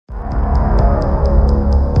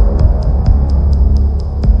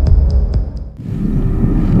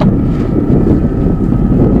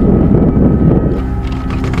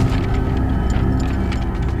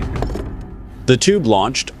The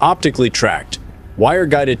tube-launched, optically-tracked,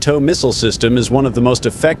 wire-guided TOW missile system is one of the most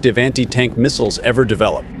effective anti-tank missiles ever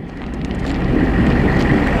developed.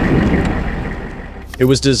 It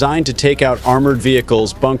was designed to take out armored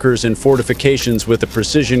vehicles, bunkers, and fortifications with a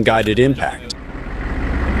precision-guided impact.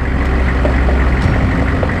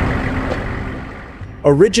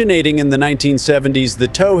 Originating in the 1970s, the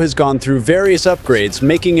TOW has gone through various upgrades,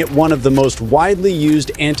 making it one of the most widely used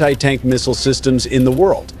anti-tank missile systems in the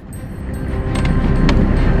world.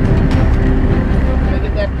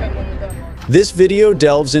 This video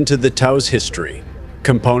delves into the TOW's history,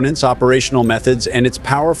 components, operational methods, and its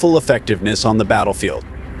powerful effectiveness on the battlefield.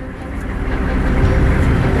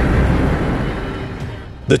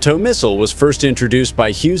 The TOW missile was first introduced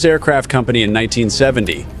by Hughes Aircraft Company in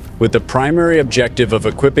 1970, with the primary objective of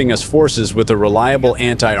equipping US forces with a reliable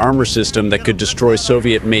anti-armor system that could destroy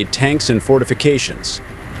Soviet-made tanks and fortifications.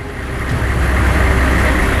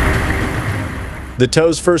 The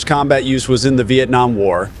TOW's first combat use was in the Vietnam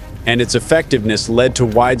War, and its effectiveness led to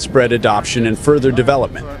widespread adoption and further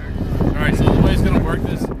development. Alright, so the way it's gonna work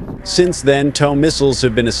is... Since then, TOW missiles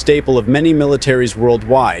have been a staple of many militaries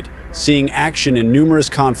worldwide, seeing action in numerous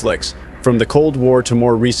conflicts, from the Cold War to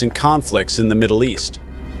more recent conflicts in the Middle East.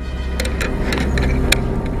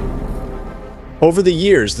 Over the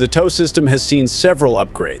years, the TOW system has seen several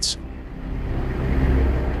upgrades.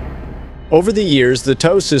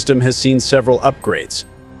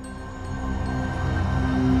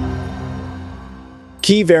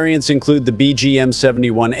 Key variants include the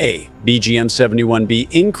BGM-71A,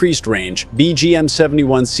 BGM-71B increased range,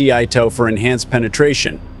 BGM-71CI TOW for enhanced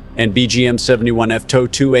penetration, and BGM-71F TOW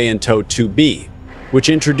 2A and TOW 2B, which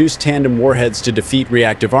introduced tandem warheads to defeat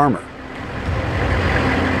reactive armor.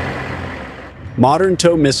 Modern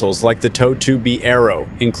TOW missiles like the TOW 2B Arrow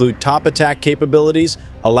include top attack capabilities,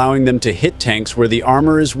 allowing them to hit tanks where the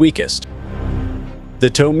armor is weakest. The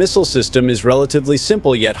TOW missile system is relatively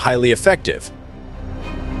simple yet highly effective.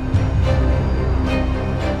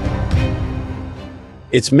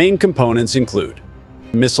 Its main components include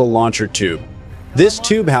missile launcher tube. This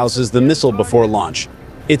tube houses the missile before launch.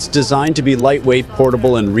 It's designed to be lightweight,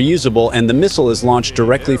 portable, and reusable, and the missile is launched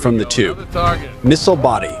directly from the tube. Missile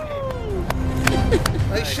body.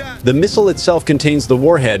 The missile itself contains the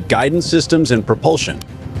warhead, guidance systems, and propulsion.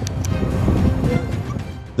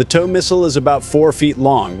 The TOW missile is about 4 feet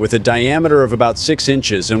long, with a diameter of about 6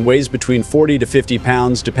 inches and weighs between 40 to 50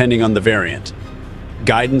 pounds depending on the variant.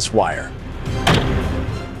 Guidance wire.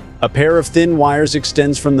 A pair of thin wires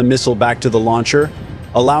extends from the missile back to the launcher,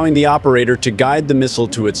 allowing the operator to guide the missile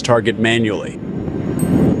to its target manually.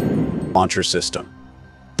 Launcher system.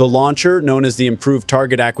 The launcher, known as the Improved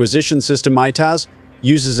Target Acquisition System (ITAS),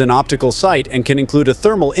 uses an optical sight and can include a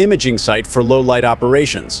thermal imaging sight for low-light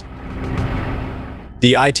operations.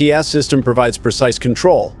 The ITS system provides precise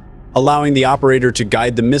control, allowing the operator to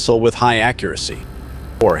guide the missile with high accuracy.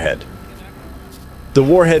 Warhead. The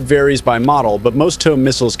warhead varies by model, but most TOW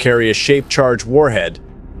missiles carry a shape-charge warhead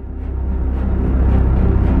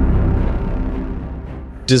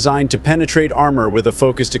designed to penetrate armor with a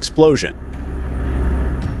focused explosion.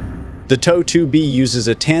 The TOW 2B uses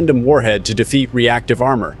a tandem warhead to defeat reactive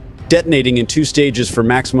armor, detonating in 2 stages for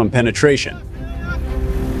maximum penetration.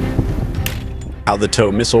 How the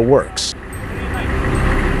TOW missile works.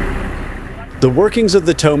 The workings of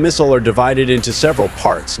the TOW missile are divided into several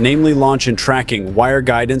parts, namely launch and tracking, wire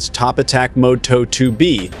guidance, top attack mode TOW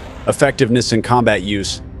 2B, effectiveness and combat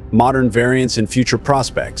use, modern variants and future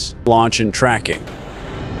prospects. Launch and tracking.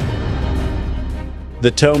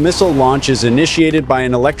 The TOW missile launch is initiated by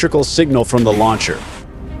an electrical signal from the launcher.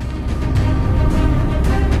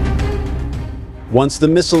 Once the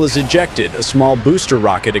missile is ejected, a small booster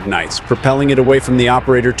rocket ignites, propelling it away from the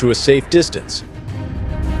operator to a safe distance.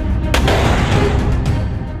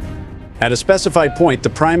 At a specified point,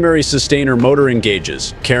 the primary sustainer motor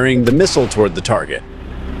engages, carrying the missile toward the target.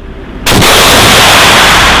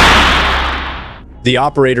 The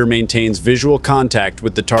operator maintains visual contact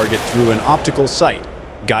with the target through an optical sight,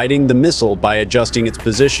 guiding the missile by adjusting its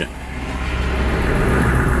position.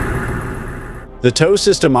 The TOW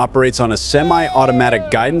system operates on a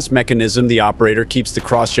semi-automatic guidance mechanism. The operator keeps the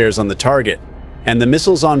crosshairs on the target, and the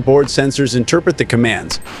missile's onboard sensors interpret the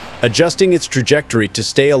commands, adjusting its trajectory to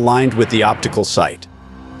stay aligned with the optical sight.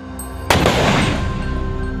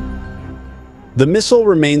 The missile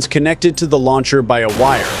remains connected to the launcher by a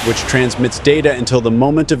wire, which transmits data until the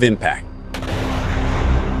moment of impact.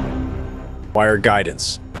 Wire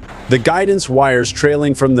guidance. The guidance wires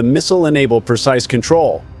trailing from the missile enable precise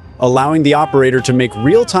control, allowing the operator to make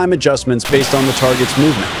real-time adjustments based on the target's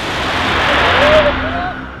movement.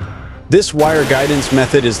 This wire guidance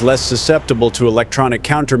method is less susceptible to electronic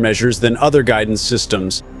countermeasures than other guidance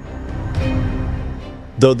systems,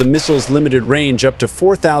 though the missile's limited range up to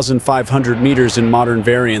 4,500 meters in modern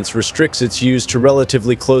variants restricts its use to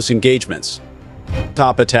relatively close engagements.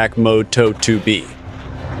 Top Attack Mode TOW-2B.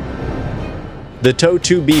 The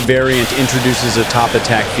TOW-2B variant introduces a top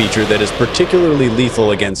attack feature that is particularly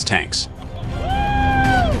lethal against tanks.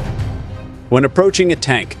 When approaching a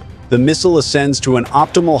tank, the missile ascends to an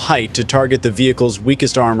optimal height to target the vehicle's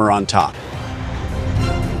weakest armor on top.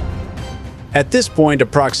 At this point, a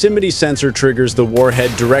proximity sensor triggers the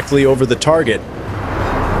warhead directly over the target,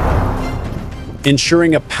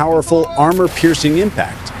 ensuring a powerful, armor-piercing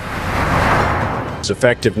impact. Its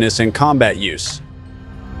effectiveness and combat use.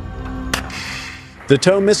 The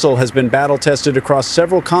TOW missile has been battle-tested across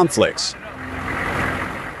several conflicts.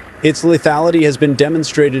 Its lethality has been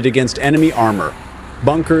demonstrated against enemy armor,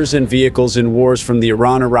 bunkers, and vehicles in wars from the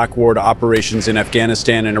Iran-Iraq War to operations in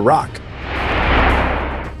Afghanistan and Iraq.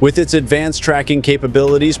 With its advanced tracking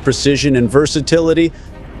capabilities, precision, and versatility,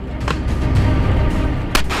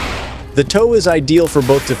 the TOW is ideal for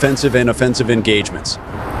both defensive and offensive engagements.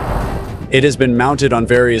 It has been mounted on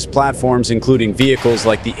various platforms, including vehicles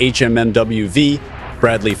like the HMMWV,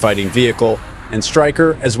 Bradley Fighting Vehicle, and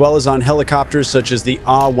Stryker, as well as on helicopters such as the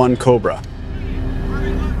AH-1 Cobra.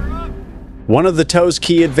 One of the TOW's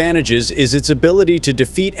key advantages is its ability to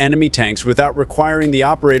defeat enemy tanks without requiring the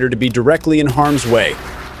operator to be directly in harm's way,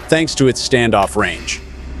 thanks to its standoff range.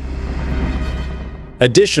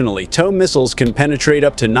 Additionally, TOW missiles can penetrate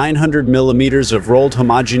up to 900 millimeters of rolled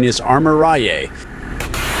homogeneous armor raye,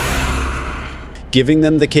 giving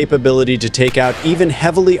them the capability to take out even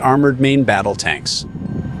heavily armored main battle tanks.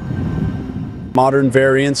 Modern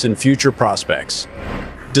variants and future prospects.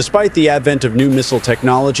 Despite the advent of new missile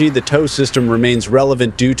technology, the TOW system remains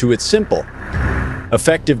relevant due to its simple,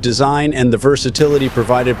 effective design and the versatility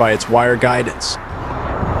provided by its wire guidance.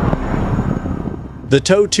 The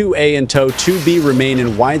TOW-2A and TOW-2B remain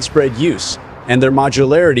in widespread use, and their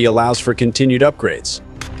modularity allows for continued upgrades.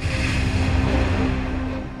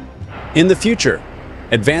 In the future,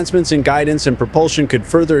 advancements in guidance and propulsion could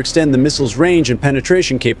further extend the missile's range and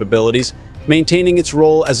penetration capabilities, maintaining its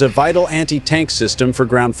role as a vital anti-tank system for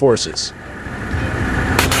ground forces.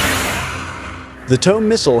 The TOW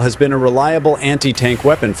missile has been a reliable anti-tank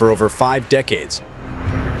weapon for over 5 decades,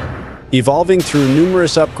 evolving through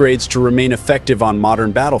numerous upgrades to remain effective on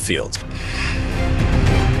modern battlefields.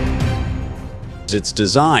 Its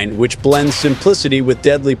design, which blends simplicity with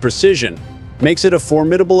deadly precision, makes it a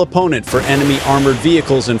formidable opponent for enemy armored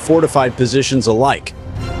vehicles and fortified positions alike.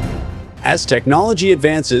 As technology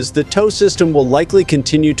advances, the TOW system will likely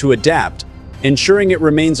continue to adapt, ensuring it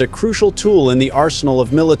remains a crucial tool in the arsenal of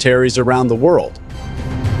militaries around the world.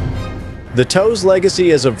 The TOW's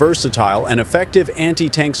legacy as a versatile and effective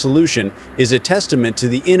anti-tank solution is a testament to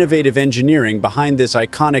the innovative engineering behind this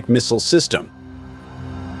iconic missile system.